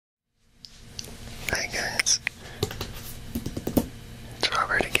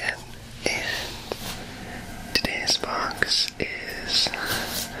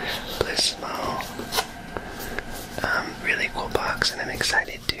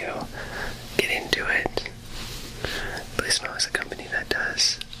to get into it. Blissmo is a company that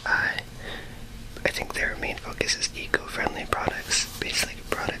does, I think their main focus is eco-friendly products, basically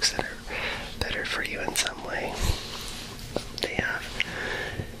products that are better for you in some way. They have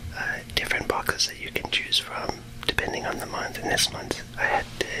different boxes that you can choose from depending on the month. And this month I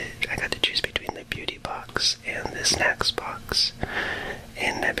got to choose between the beauty box and the snacks box,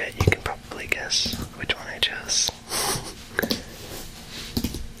 and I bet you can probably guess which one I chose.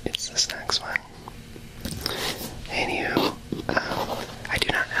 It's the snacks one. Anywho, I do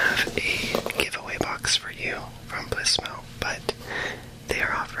not have a giveaway box for you from Blissmo, but they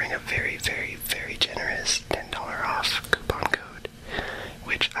are offering a very, very, very generous $10 off coupon code,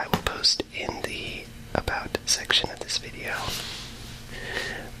 which I will post in the About section of this video.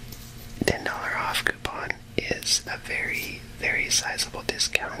 $10 off coupon is a very, very sizable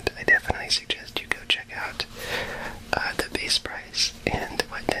discount. I definitely suggest you go check out the base price and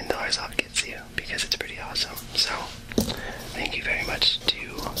what $10 off gets you, because it's pretty awesome. So, thank you very much to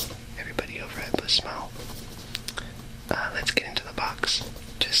everybody over at Blissmo. Let's get into the box.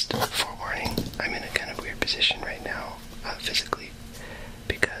 Just forewarning, I'm in a kind of weird position right now, physically,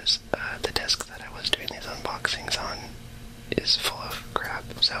 because the desk that I was doing these unboxings on is full of crap.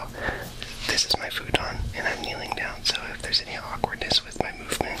 So this is my futon, and I'm kneeling down, so if there's any awkwardness with my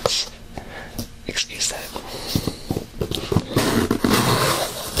movements, excuse that.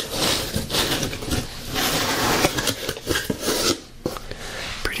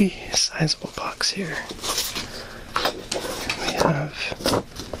 Pretty sizable box here. We have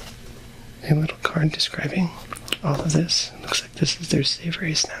a little card describing all of this. It looks like this is their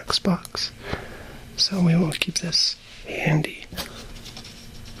savory snacks box, so we will keep this handy.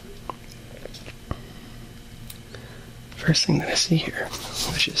 First thing that I see here,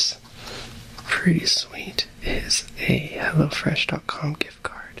 which is pretty sweet, is a HelloFresh.com gift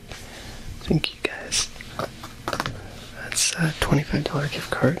card. Thank you guys. That's a $25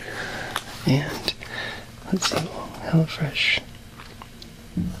 gift card. And let's see, HelloFresh,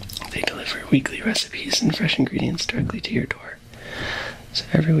 they deliver weekly recipes and fresh ingredients directly to your door. So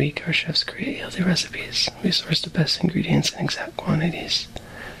every week our chefs create healthy recipes. We source the best ingredients in exact quantities.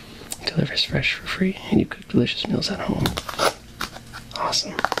 It delivers fresh for free, and you cook delicious meals at home.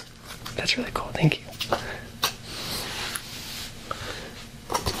 Awesome. That's really cool. Thank you.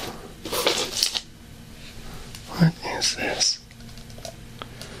 What is this?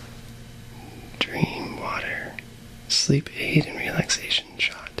 Dream Water Sleep Aid and Relaxation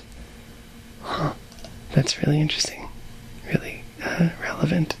Shot. Huh. That's really interesting. Really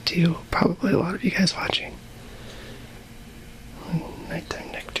relevant to probably a lot of you guys watching.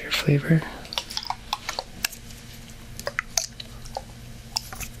 Nighttime nectar flavor.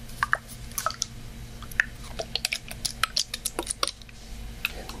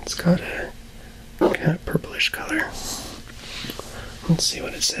 It's got a kind of purplish color. Let's see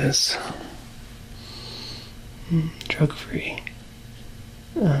what it says. Drug-free.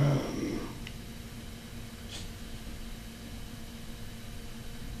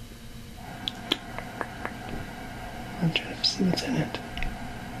 I'm trying to see what's in it.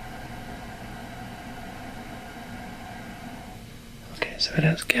 Okay, so it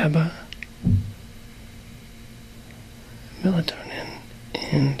has GABA, melatonin,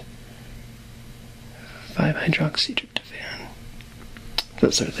 and 5-hydroxytryptophan.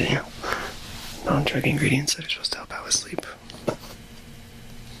 Those are the non-drug ingredients that are supposed to help out with sleep.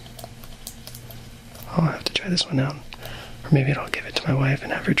 I'll have to try this one out. Or maybe I'll give it to my wife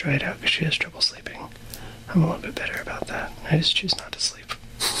and have her try it out because she has trouble sleeping. I'm a little bit better about that. I just choose not to sleep.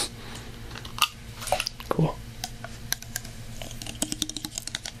 Cool.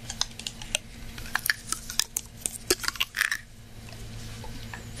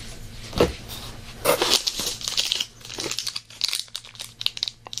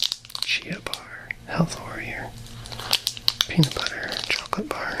 Chia bar, health warrior, peanut butter, chocolate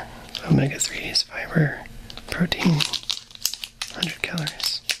bar, omega-3s, fiber, protein, 100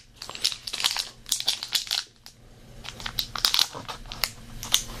 calories.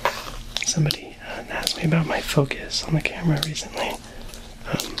 Somebody asked me about my focus on the camera recently.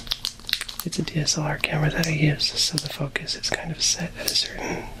 It's a DSLR camera that I use, so the focus is kind of set at a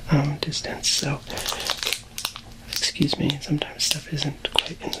certain distance, so excuse me, sometimes stuff isn't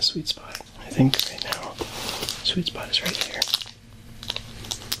quite in the sweet spot. I think right now, the sweet spot is right here.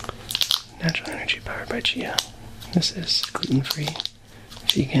 Natural energy powered by chia. This is gluten-free,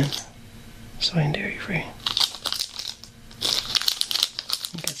 vegan, soy and dairy-free.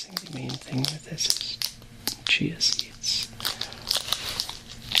 I'm guessing the main thing with this is chia seeds.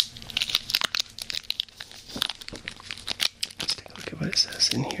 Let's take a look at what it says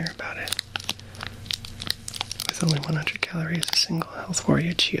in here about it. With only 100 calories, a single Health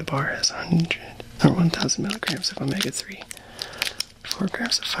Warrior Chia bar has 1,000 milligrams of omega-3, 4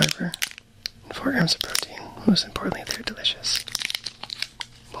 grams of fiber, and 4 grams of protein. Most importantly, they're delicious.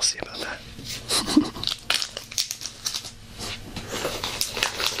 We'll see about that.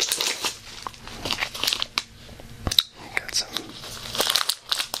 Got some.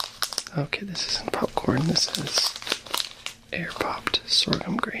 Okay, this isn't popcorn. This is air popped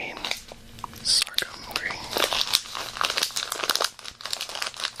sorghum grain. Sorghum grain.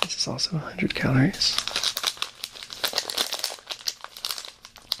 This is also 100 calories.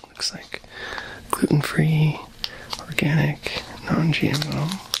 Looks like gluten-free, organic,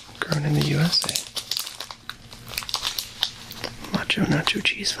 non-GMO, grown in the USA. Macho nacho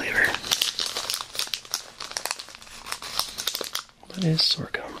cheese flavor. What is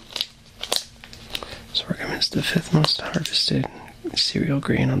sorghum? Sorghum is the 5th most harvested cereal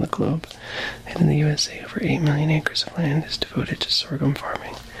grain on the globe, and in the USA, over 8 million acres of land is devoted to sorghum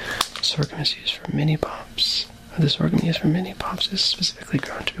farming. Sorghum is used for mini pops. The sorghum used for mini pops is specifically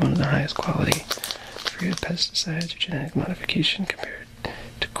grown to be one of the highest quality, free of pesticides or genetic modification compared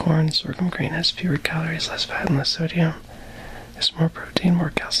to corn. Sorghum grain has fewer calories, less fat, and less sodium. There's more protein,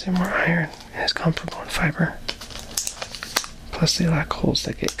 more calcium, more iron, and is comparable in fiber. Plus, they lack holes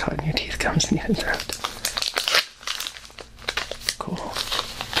that get caught in your teeth, gums, and your throat. Cool.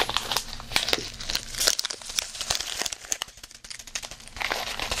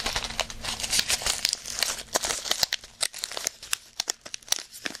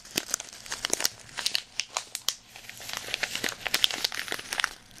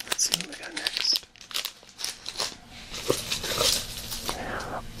 Let's see what we got next.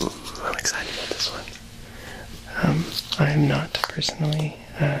 Ooh, I'm excited about this one. I am not personally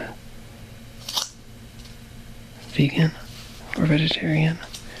vegan or vegetarian,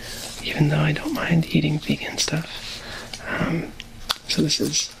 even though I don't mind eating vegan stuff. So this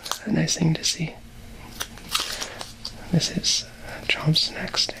is a nice thing to see. This is Chomp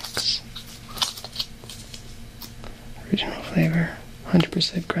Snack Sticks. Original flavor,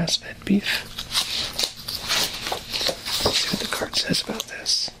 100% grass-fed beef. Let's see what the card says about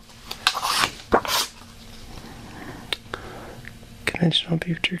this. Conventional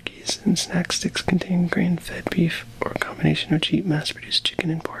beef jerkies and snack sticks contain grain-fed beef or a combination of cheap mass-produced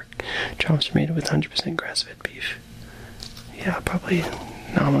chicken and pork. Chomps are made with 100% grass-fed beef. Yeah, I'll probably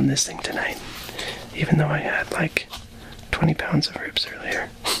nom on this thing tonight, even though I had like 20 pounds of ribs earlier.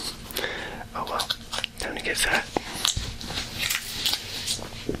 Oh well, time to get fat.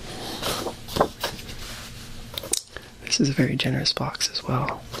 This is a very generous box as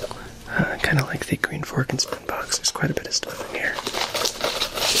well. Kind of like the green fork and spoon box. There's quite a bit of stuff in here.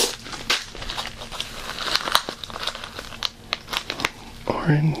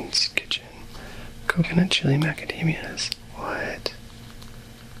 Orange Kitchen coconut chili macadamias. What?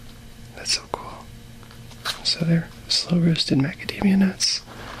 That's so cool. So they're slow roasted macadamia nuts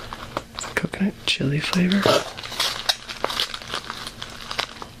with coconut chili flavor.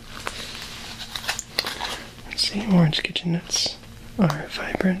 Let's see, Orange Kitchen nuts are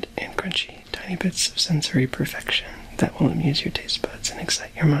vibrant and crunchy, tiny bits of sensory perfection that will amuse your taste buds and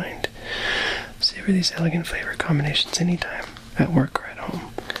excite your mind. Savor these elegant flavor combinations anytime, at work or at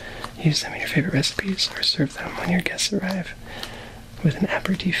home. Use them in your favorite recipes or serve them when your guests arrive with an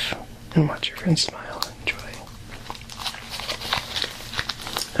aperitif and watch your friends smile and enjoy.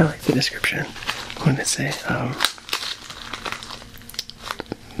 I like the description when it say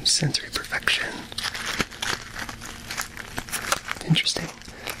sensory perfection. Interesting.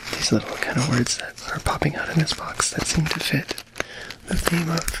 These little kind of words that are popping out in this box that seem to fit the theme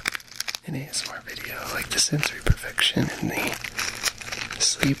of an ASMR video, like the sensory perfection and the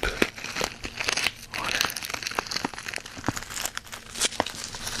sleep water.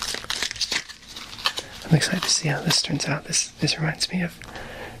 I'm excited to see how this turns out. This reminds me of,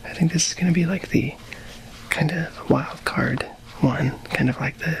 I think this is going to be like the kind of wild card one, kind of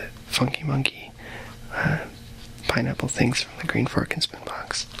like the Funky Monkey pineapple things from the green fork and spoon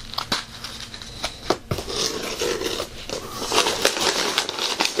box.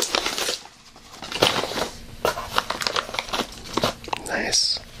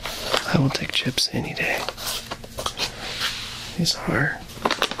 Nice. I will take chips any day. These are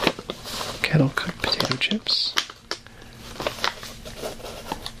kettle cooked potato chips.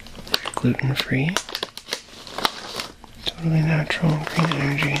 They're gluten-free, totally natural, green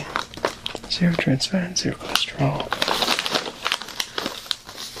energy, 0 trans fat, 0 cholesterol.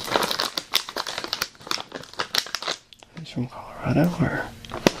 It's from Colorado, or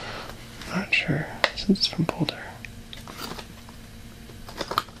I'm not sure, since it's from Boulder.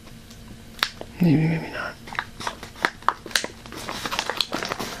 Maybe, maybe not.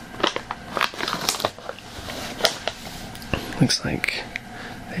 Looks like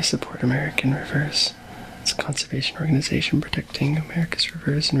they support American rivers. It's a conservation organization protecting America's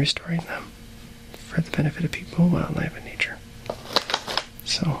rivers and restoring them for the benefit of people, wildlife, and nature.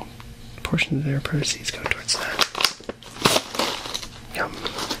 So, portions of their proceeds go towards that. Yum.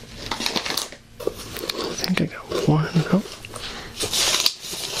 I think I got one. Oh.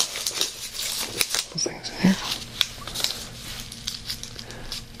 Those things in here.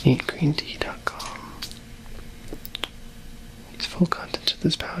 EatGreenTea.com. Use full contents of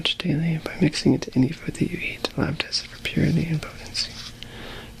this pouch daily by mixing it to any food that you eat. Lab tested for purity and potency.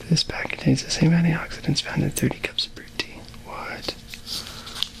 This pack contains the same antioxidants found in 30 cups of brewed tea. What?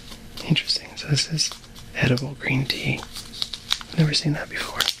 Interesting. So this is edible green tea. I've never seen that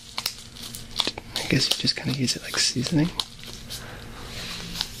before. I guess you just kind of use it like seasoning.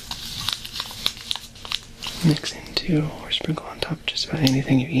 Mix into or sprinkle on top of just about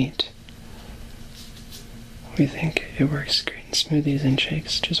anything you eat. We think it works great in smoothies and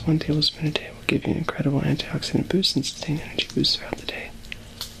shakes. Just 1 tablespoon a day will give you an incredible antioxidant boost and sustain energy boost throughout the day.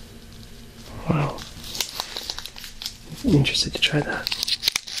 Wow. Interested to try that.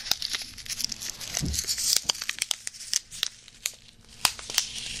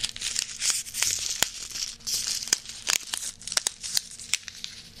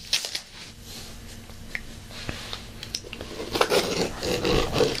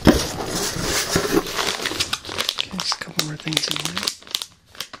 Things in here.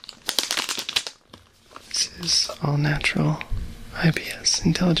 This is all natural IBS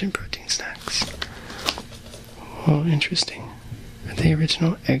intelligent protein snacks. Oh, interesting. Are they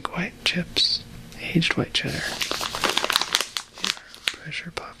original egg white chips? Aged white cheddar.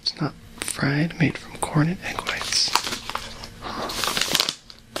 Pressure puffed, not fried, made from corn and egg whites.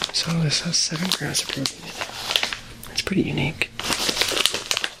 So this has 7 grams of protein in it. It's pretty unique.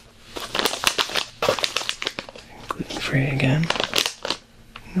 Gluten-free again.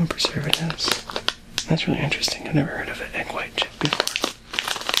 No preservatives. That's really interesting. I've never heard of an egg white chip before.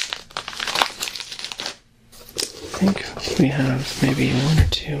 I think we have maybe 1 or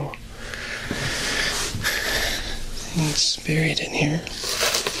 2 things buried in here.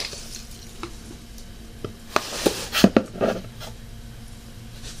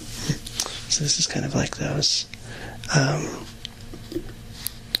 So this is kind of like those,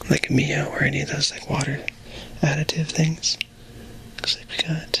 like Mio or any of those like water additive things. Looks like we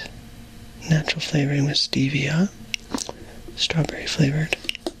got natural flavoring with stevia, strawberry flavored.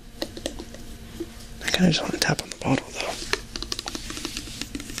 I kind of just want to tap on the bottle though.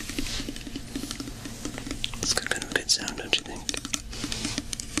 It's got kind of a good sound, don't you think?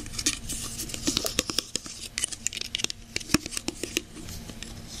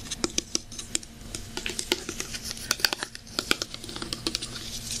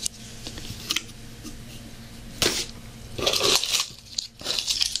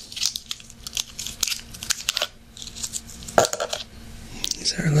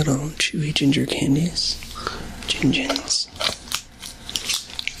 These are little chewy ginger candies. Gin-gins.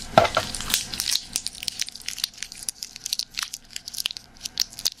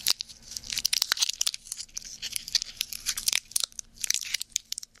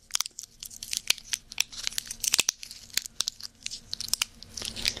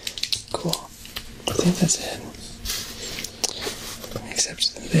 Cool. I think that's it.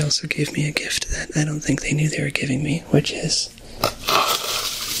 Except they also gave me a gift that I don't think they knew they were giving me, which is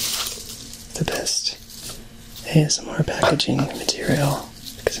the best ASMR packaging material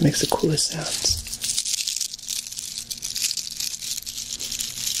because it makes the coolest sounds.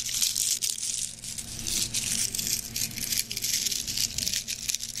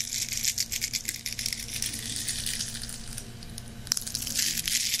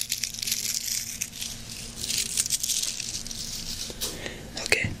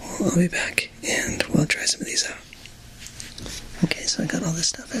 Okay, well, I'll be back and we'll try some of these out. Okay, so I got all this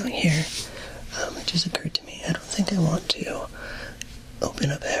stuff out here. It just occurred to me, I don't think I want to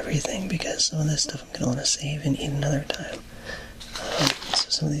open up everything because some of this stuff I'm going to want to save and eat another time. So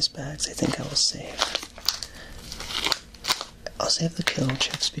some of these bags I think I will save. I'll save the kettle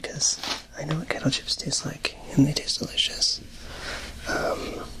chips because I know what kettle chips taste like and they taste delicious.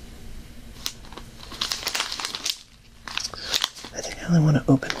 I think I only want to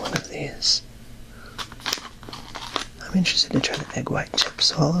open one of these. I'm interested to try the egg white chip,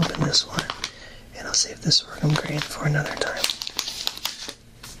 so I'll open this one. And I'll save the sorghum grain for another time.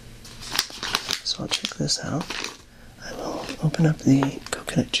 So I'll check this out. I will open up the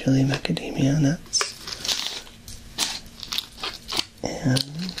coconut chili macadamia nuts. And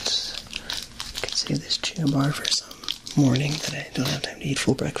a bar for some morning that I don't have time to eat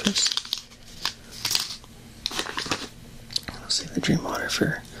full breakfast. I'll save the dream water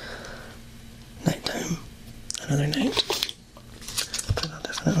for nighttime, another night. But I'll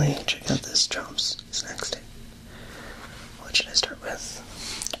definitely check out this Chomps snack stick. What should I start with?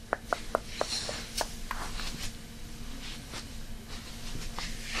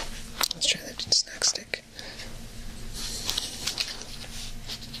 Let's try the snack stick.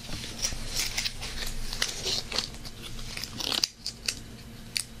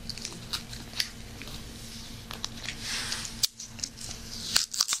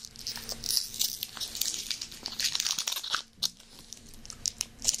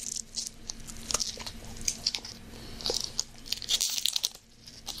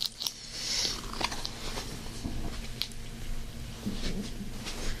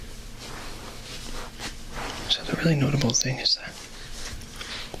 So the really notable thing is that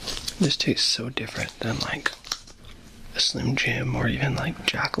this tastes so different than like a Slim Jim or even like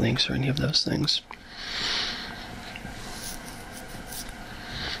Jack Links or any of those things.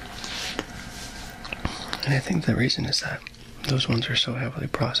 And I think the reason is that those ones are so heavily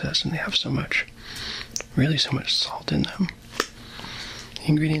processed and they have so much, really so much salt in them. The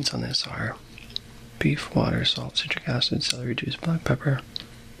ingredients on this are beef, water, salt, citric acid, celery juice, black pepper,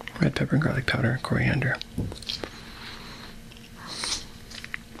 red pepper, garlic powder, coriander.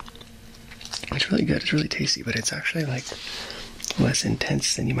 It's really good, it's really tasty, but it's actually like less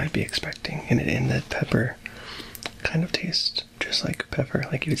intense than you might be expecting. And the pepper kind of tastes just like pepper,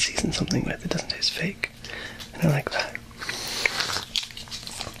 like you would season something with. It doesn't taste fake. And I like that.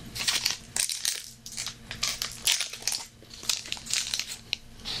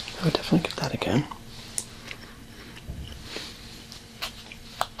 I would definitely get that again.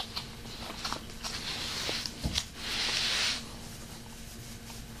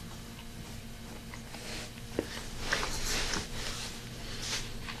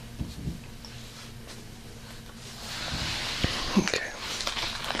 Okay,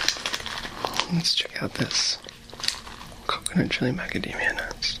 let's check out this coconut chili macadamia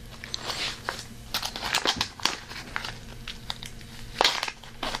nuts.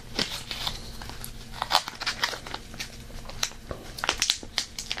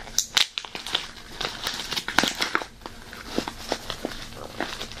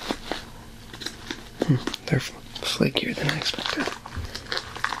 They're flakier than I expected.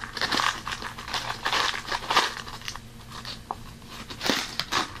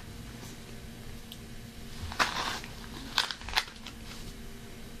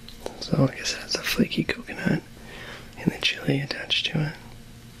 So I guess it has a flaky coconut and the chili attached to it.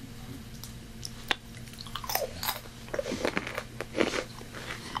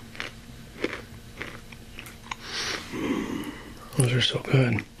 Those are so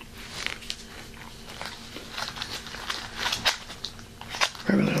good.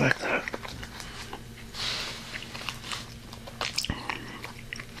 I really like that.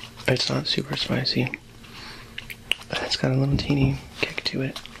 It's not super spicy. It's got a little teeny kick to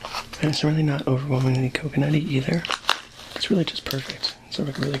it. And it's really not overwhelmingly coconutty either. It's really just perfect. It's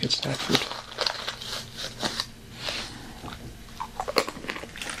like a really good snack food.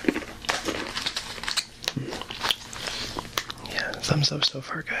 Yeah, thumbs up so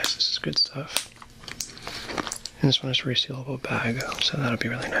far, guys. This is good stuff. And this one is a resealable bag, so that'll be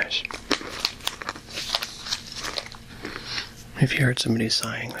really nice. If you heard somebody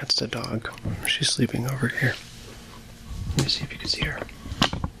sighing, that's the dog. She's sleeping over here. Let me see if you can see her.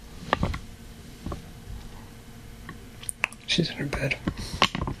 She's in her bed.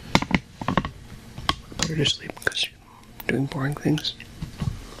 I put her to sleep because she's doing boring things.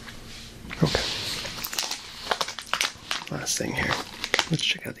 Okay. Last thing here. Let's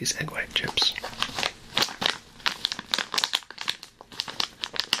check out these egg white chips.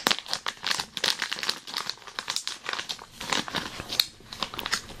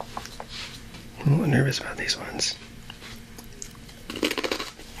 I'm a little nervous about these ones.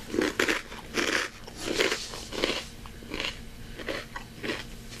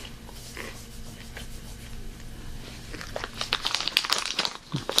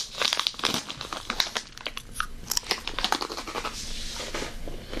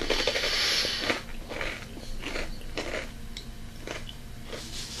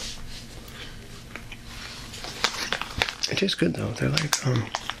 It tastes good though. They're like,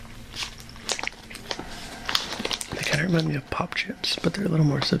 they kind of remind me of pop chips, but they're a little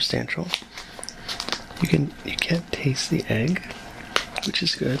more substantial. You can't taste the egg, which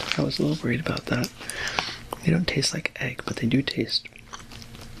is good. I was a little worried about that. They don't taste like egg, but they do taste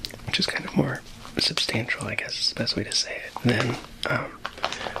just kind of more substantial, I guess is the best way to say it, than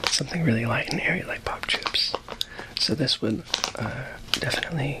something really light and airy like pop chips. So this would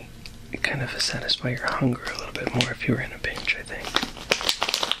definitely kind of satisfy your hunger a little bit more if you were in a pinch, I think.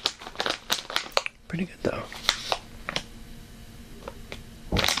 Pretty good though.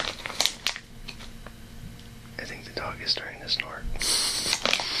 I think the dog is starting to snort.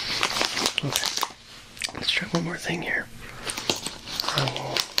 Okay, let's try one more thing here. I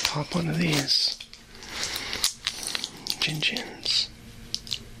will pop one of these Gin-Gins.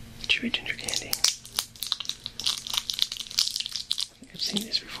 Chewy ginger candy. I think I've seen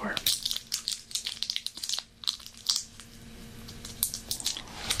these before.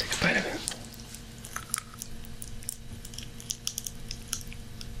 Take a bite of it.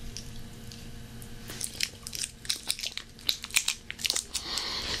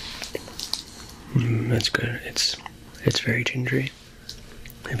 That's good. It's very gingery.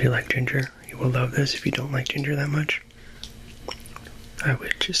 If you like ginger, you will love this. If you don't like ginger that much, I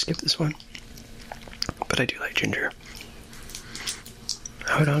would just skip this one. But I do like ginger.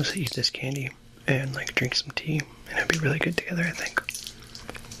 I would honestly eat this candy and like drink some tea, and it'd be really good together, I think.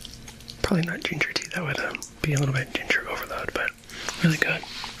 Probably not ginger tea, that would be a little bit ginger overload, but really good.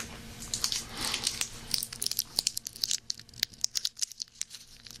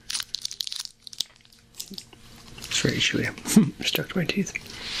 It's very chewy. Stuck to my teeth.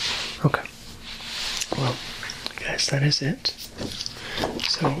 Okay. Well, guys, that is it.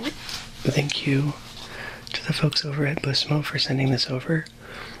 So, thank you to the folks over at Blissmo for sending this over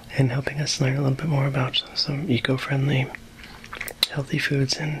and helping us learn a little bit more about some eco-friendly, healthy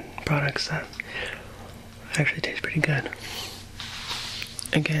foods and products that actually taste pretty good.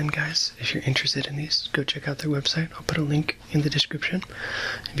 Again, guys, if you're interested in these, go check out their website. I'll put a link in the description.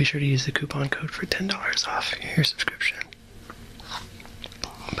 And be sure to use the coupon code for $10 off your subscription.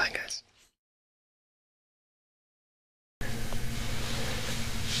 Bye, guys.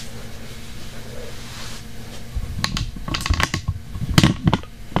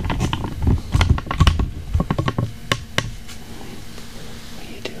 What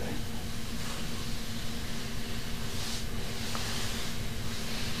are you doing?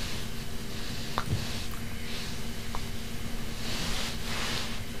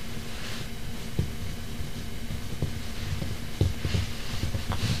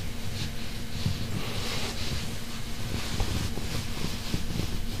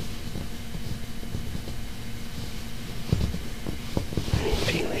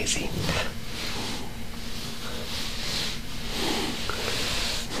 Being lazy.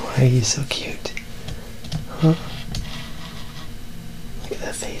 Why are you so cute? Huh? Look at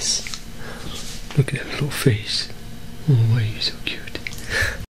that face. Look at that little face. Oh, why are you so cute?